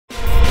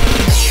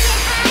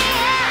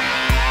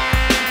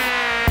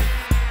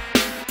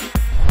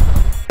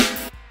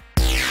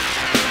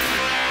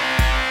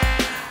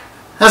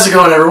How's it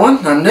going,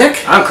 everyone? I'm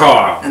Nick. I'm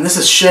Carl. And this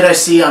is Shit I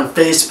See on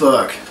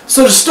Facebook.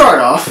 So to start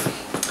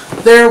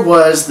off, there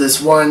was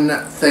this one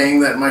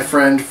thing that my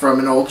friend from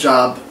an old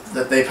job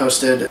that they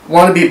posted.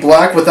 Want to be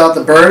black without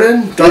the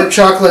burden? Dark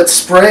chocolate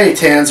spray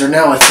tans are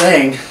now a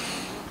thing.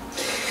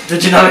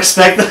 Did you not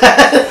expect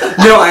that?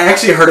 No, I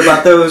actually heard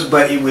about those,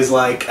 but it was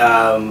like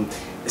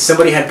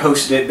somebody had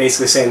posted it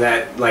basically saying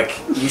that like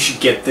you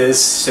should get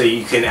this so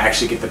you can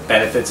actually get the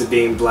benefits of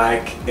being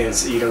black and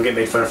so you don't get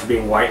made fun of for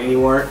being white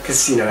anymore,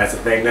 because you know that's a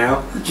thing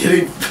now.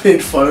 Getting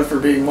made fun of for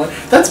being white?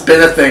 That's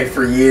been a thing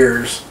for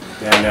years.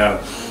 Yeah, I know.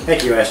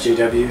 Thank you,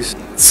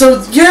 SJWs.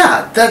 So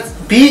yeah,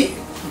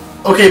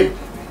 okay.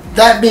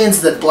 That means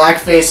that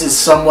blackface is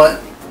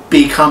somewhat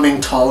becoming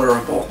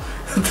tolerable.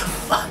 What the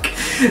fuck?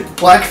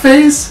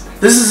 Blackface?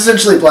 This is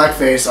essentially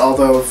blackface,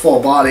 although full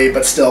body,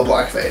 but still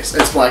blackface.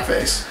 It's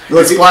blackface.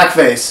 It's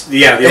blackface.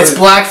 Yeah, it's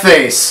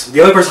blackface.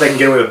 The only person that can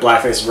get away with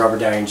blackface is Robert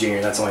Downey Jr.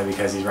 That's only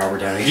because he's Robert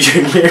Downey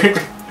Jr.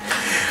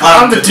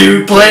 I'm the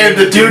dude playing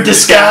the dude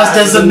disguised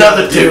as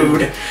another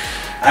dude.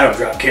 I don't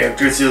drop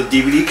characters till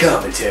DVD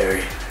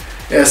commentary.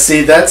 Yeah,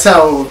 see, that's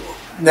how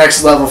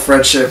next level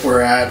friendship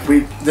we're at.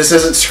 This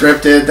isn't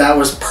scripted. That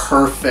was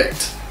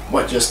perfect.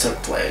 What just took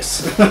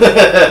place.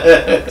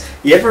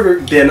 You ever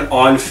been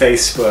on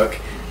Facebook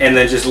and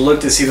then just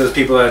look to see those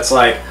people that's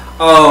like,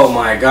 oh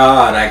my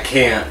god, I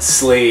can't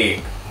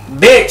sleep.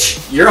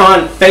 Bitch, you're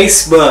on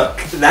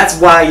Facebook. That's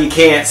why you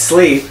can't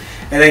sleep.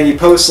 And then you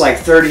post like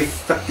 30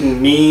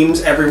 fucking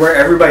memes everywhere.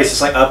 Everybody's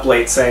just like up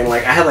late saying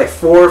like, I had like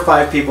 4 or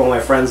 5 people on my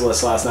friends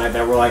list last night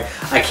that were like,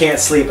 I can't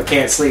sleep, but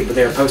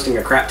they were posting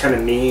a crap ton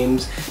of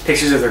memes,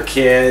 pictures of their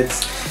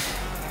kids.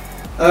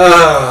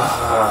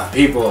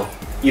 People,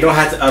 you don't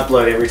have to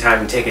upload every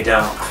time you take a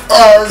dump.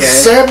 Okay?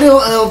 Samuel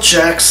L.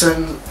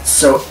 Jackson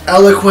so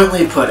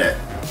eloquently put it.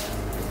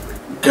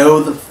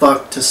 Go the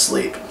fuck to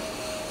sleep.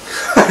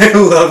 I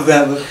love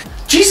that.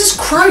 Jesus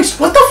Christ,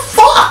 what the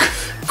fuck?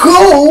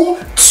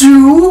 Go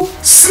to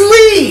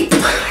sleep!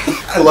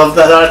 I love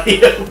that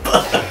audio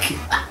book.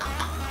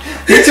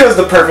 He chose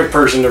the perfect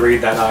person to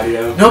read that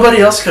audio.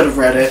 Nobody else could have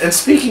read it. And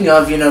speaking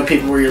of,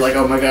 people where you're like,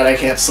 oh my god, I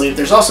can't sleep,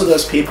 there's also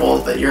those people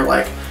that you're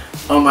like,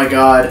 oh my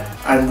god,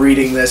 I'm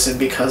reading this and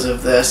because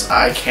of this,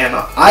 I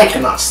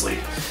cannot sleep.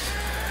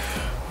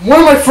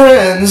 One of my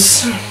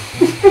friends,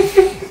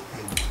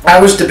 I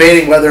was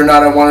debating whether or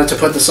not I wanted to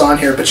put this on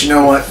here, but you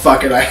know what,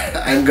 fuck it,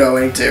 I'm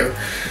going to.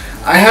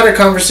 I had a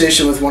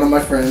conversation with one of my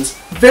friends,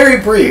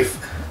 very brief,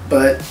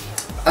 but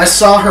I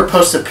saw her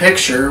post a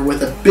picture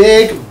with a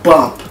big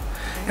bump,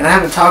 and I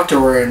haven't talked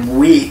to her in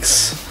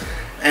weeks,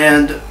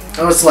 and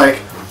I was like,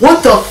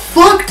 what the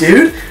fuck,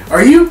 dude?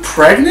 Are you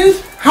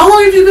pregnant? How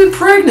long have you been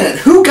pregnant?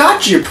 Who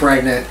got you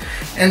pregnant?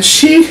 And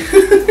she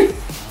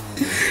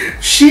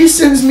she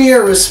sends me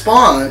a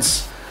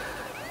response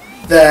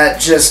that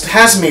just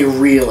has me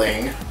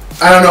reeling.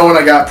 I don't know when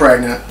I got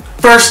pregnant.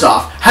 First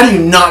off, how do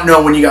you not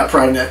know when you got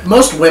pregnant?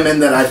 Most women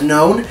that I've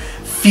known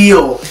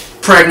feel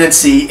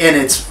pregnancy in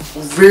its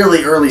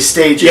really early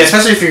stages. Yeah,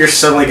 especially if you're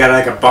suddenly got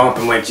like a bump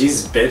and like,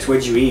 Jesus, bitch,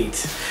 what'd you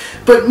eat?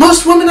 But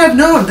most women I've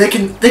known, they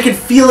can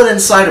feel it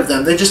inside of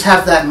them. They just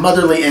have that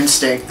motherly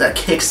instinct that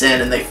kicks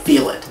in and they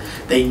feel it.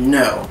 They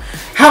know.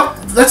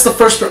 That's the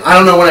first... I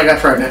don't know when I got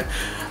pregnant.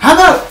 How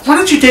about, why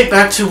don't you date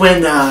back to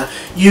when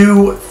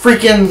you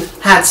freaking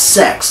had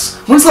sex?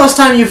 When's the last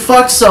time you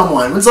fucked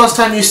someone? When's the last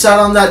time you sat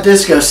on that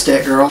disco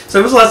stick, girl?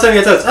 So when's the last time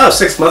you had sex? Oh,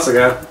 6 months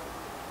ago.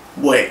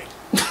 Wait.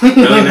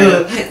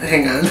 Really,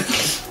 hang on.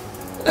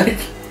 Like,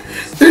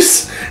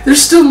 there's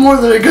still more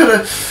that I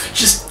gotta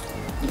just...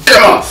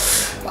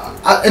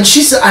 and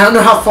she said, I don't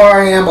know how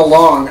far I am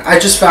along. I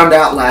just found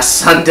out last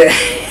Sunday.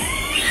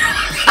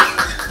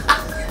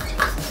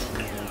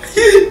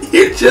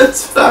 You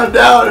just found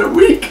out a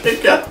week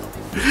ago.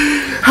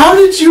 How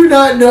did you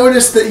not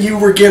notice that you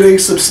were getting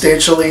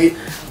substantially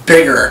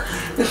bigger?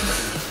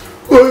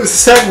 Well,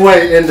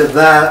 segue into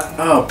that.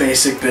 Oh,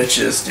 basic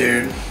bitches,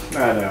 dude.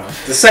 I know.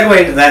 The segue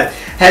into that,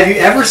 have you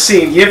ever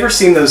seen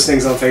those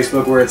things on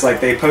Facebook where it's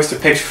like they post a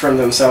picture from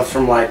themselves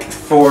from like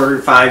 4 or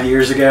 5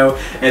 years ago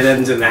and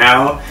then to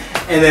now,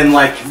 and then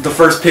like the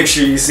first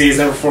picture you see is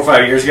never 4 or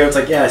 5 years ago, it's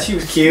like, yeah, she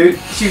was cute,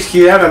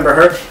 I remember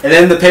her, and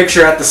then the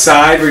picture at the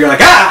side where you're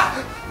like,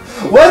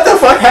 what the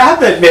fuck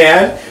happened,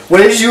 man?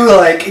 When did you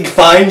like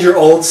find your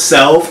old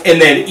self and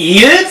then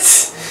eat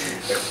it?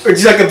 Or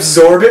did you like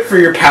absorb it for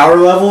your power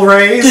level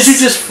raise? Did you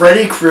just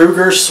Freddy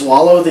Krueger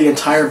swallow the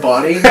entire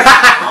body?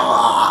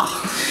 I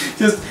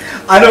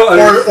don't.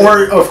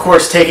 Or of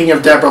course, taking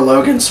of Deborah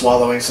Logan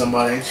swallowing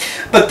somebody.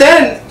 But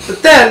then,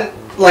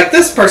 like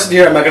this person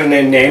here, I'm not gonna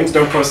name names.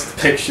 Don't post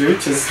the picture,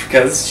 just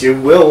because she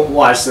will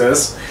watch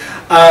this.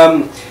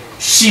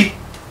 She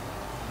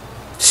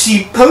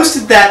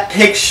posted that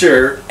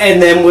picture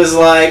and then was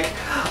like,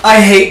 I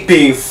hate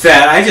being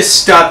fat. I just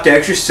stopped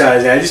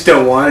exercising. I just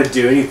don't want to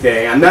do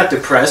anything. I'm not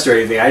depressed or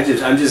anything.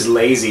 I'm just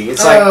lazy.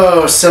 It's like,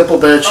 oh, simple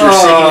bitch, you're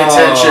seeking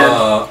attention.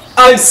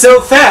 I'm so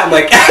fat. I'm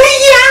like,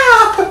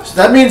 yeah. So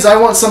that means I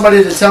want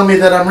somebody to tell me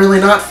that I'm really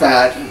not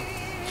fat.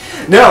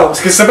 No,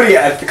 because somebody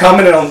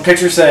commented on the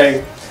picture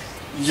saying,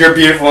 you're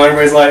beautiful. And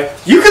everybody's like,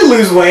 you can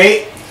lose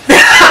weight.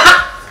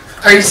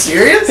 Are you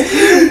serious?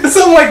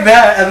 Something like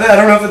that. And I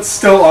don't know if it's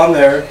still on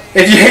there.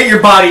 If you hate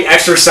your body,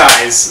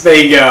 exercise. There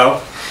you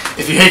go.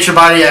 If you hate your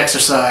body,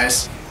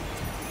 exercise.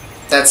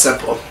 That's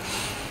simple.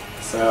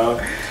 So,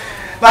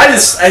 I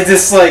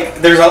just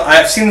like,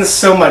 I've seen this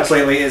so much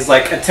lately, is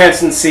like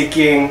attention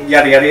seeking,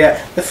 yada yada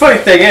yada. The funny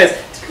thing is,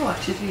 this girl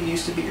actually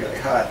used to be really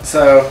hot.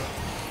 So,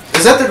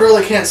 is that the girl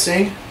that can't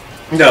sing?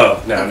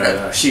 No.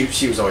 Okay.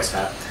 She was always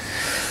fat.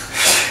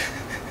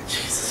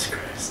 Jesus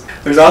Christ.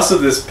 There's also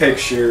this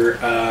picture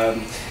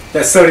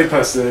that Sony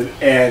posted,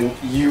 and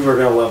you were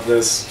gonna love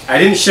this. I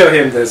didn't show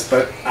him this,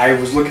 but I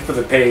was looking for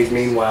the page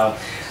meanwhile.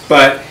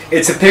 But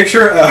it's a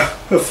picture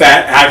of a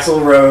fat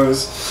Axl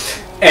Rose,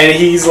 and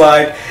he's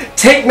like,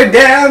 "Take me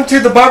down to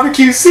the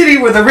barbecue city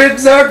where the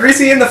ribs are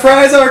greasy and the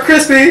fries are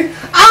crispy.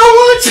 I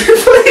want you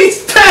to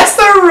please pass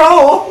the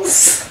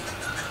rolls."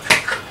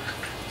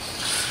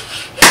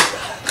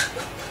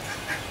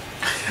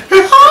 I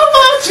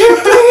want you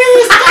to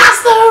please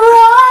pass the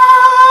rolls.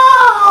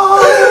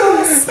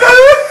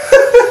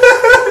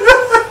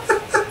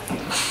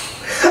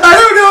 I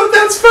don't know if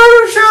that's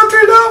photoshopped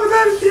or not, but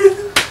that's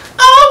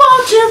I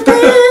want you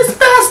please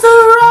pass the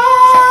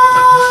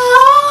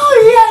roll,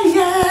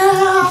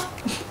 yeah.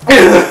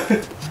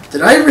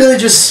 Did I really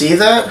just see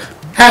that?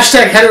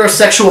 Hashtag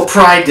heterosexual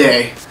pride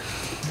day.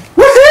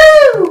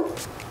 Woohoo!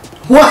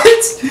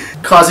 What?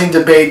 Causing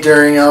debate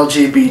during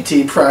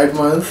LGBT Pride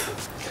Month.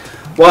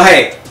 Well,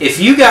 hey, if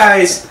you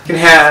guys can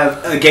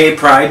have a gay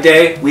pride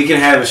day, we can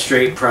have a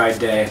straight pride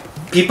day.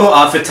 People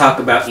often talk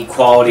about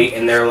equality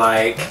and they're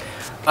like,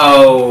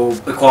 oh,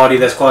 equality,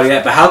 that's quality,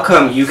 that, but how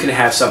come you can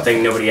have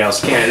something nobody else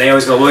can? And they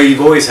always go, well,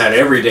 you've always had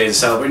every day to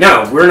celebrate.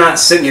 No, we're not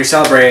sitting here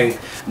celebrating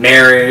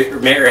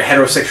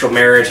heterosexual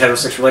marriage,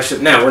 heterosexual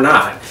relationship. No, we're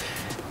not.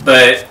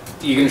 But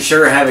you can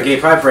sure have a gay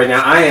pride parade.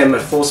 Now, I am a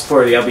full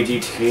supporter of the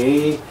LGBT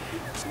community,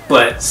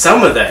 but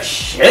some of the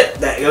shit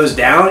that goes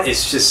down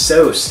is just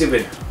so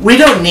stupid. We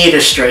don't need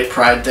a straight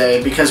pride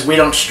day because we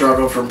don't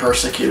struggle from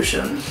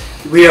persecution.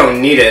 We don't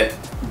need it.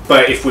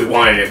 But if we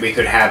wanted it, we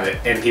could have it,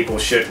 and people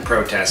shouldn't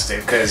protest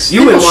it because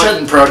people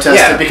shouldn't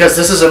protest it because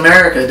this is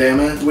America, damn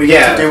it. We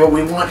get to do what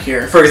we want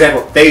here. For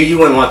example, you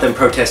wouldn't want them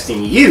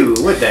protesting you,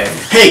 would they?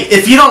 Hey,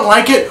 if you don't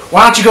like it,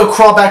 why don't you go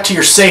crawl back to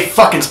your safe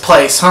fucking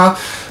place, huh?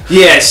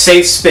 Yeah,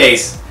 safe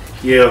space.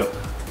 You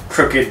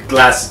crooked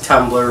glass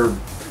tumbler,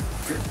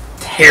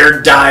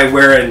 hair dye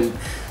wearing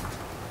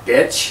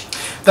bitch.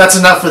 That's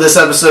enough for this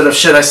episode of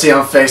Shit I See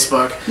on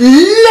Facebook.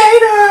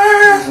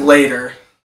 Later. Later.